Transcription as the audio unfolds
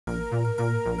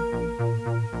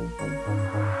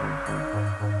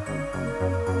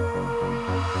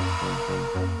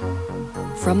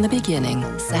From the beginning,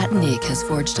 SATINIQUE has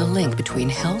forged a link between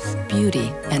health,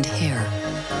 beauty, and hair,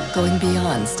 going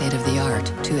beyond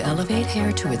state-of-the-art to elevate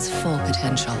hair to its full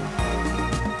potential.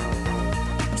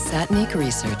 SATINIQUE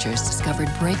researchers discovered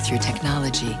breakthrough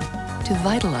technology to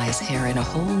vitalize hair in a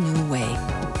whole new way.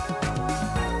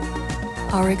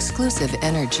 Our exclusive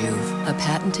Enerjuve, a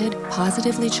patented,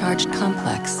 positively charged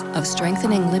complex of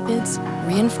strengthening lipids,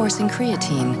 reinforcing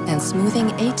creatine, and smoothing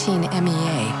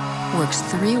 18-MEA, works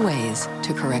 3 ways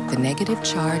to correct the negative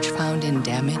charge found in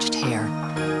damaged hair.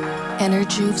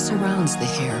 Enerjuve surrounds the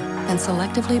hair and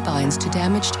selectively binds to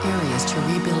damaged areas to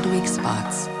rebuild weak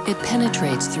spots. It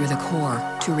penetrates through the core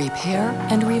to repair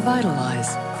and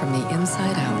revitalize from the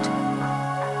inside out,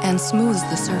 and smooths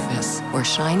the surface for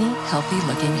shiny,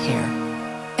 healthy-looking hair.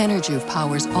 Enerjuve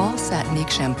powers all SATINIQUE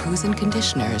shampoos and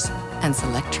conditioners and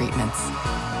select treatments.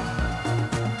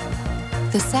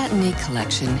 The SATINIQUE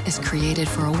collection is created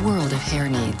for a world of hair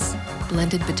needs.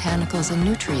 Blended botanicals and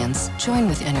nutrients join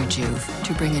with Enerjuve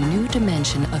to bring a new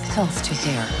dimension of health to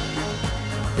hair.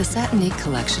 The SATINIQUE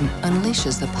collection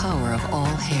unleashes the power of all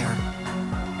hair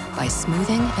by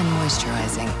smoothing and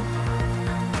moisturizing,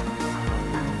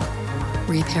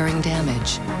 repairing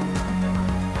damage,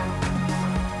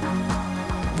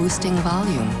 boosting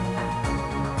volume,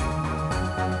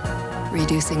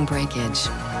 reducing breakage,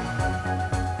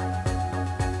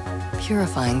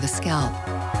 purifying the scalp,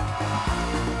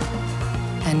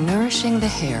 and nourishing the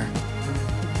hair.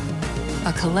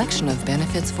 A collection of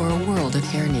benefits for a world of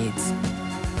hair needs.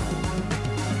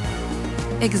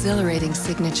 Exhilarating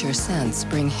signature scents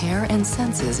bring hair and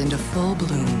senses into full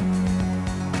bloom.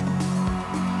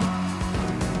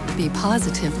 Be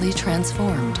positively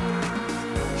transformed.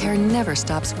 Hair never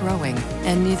stops growing,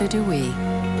 and neither do we.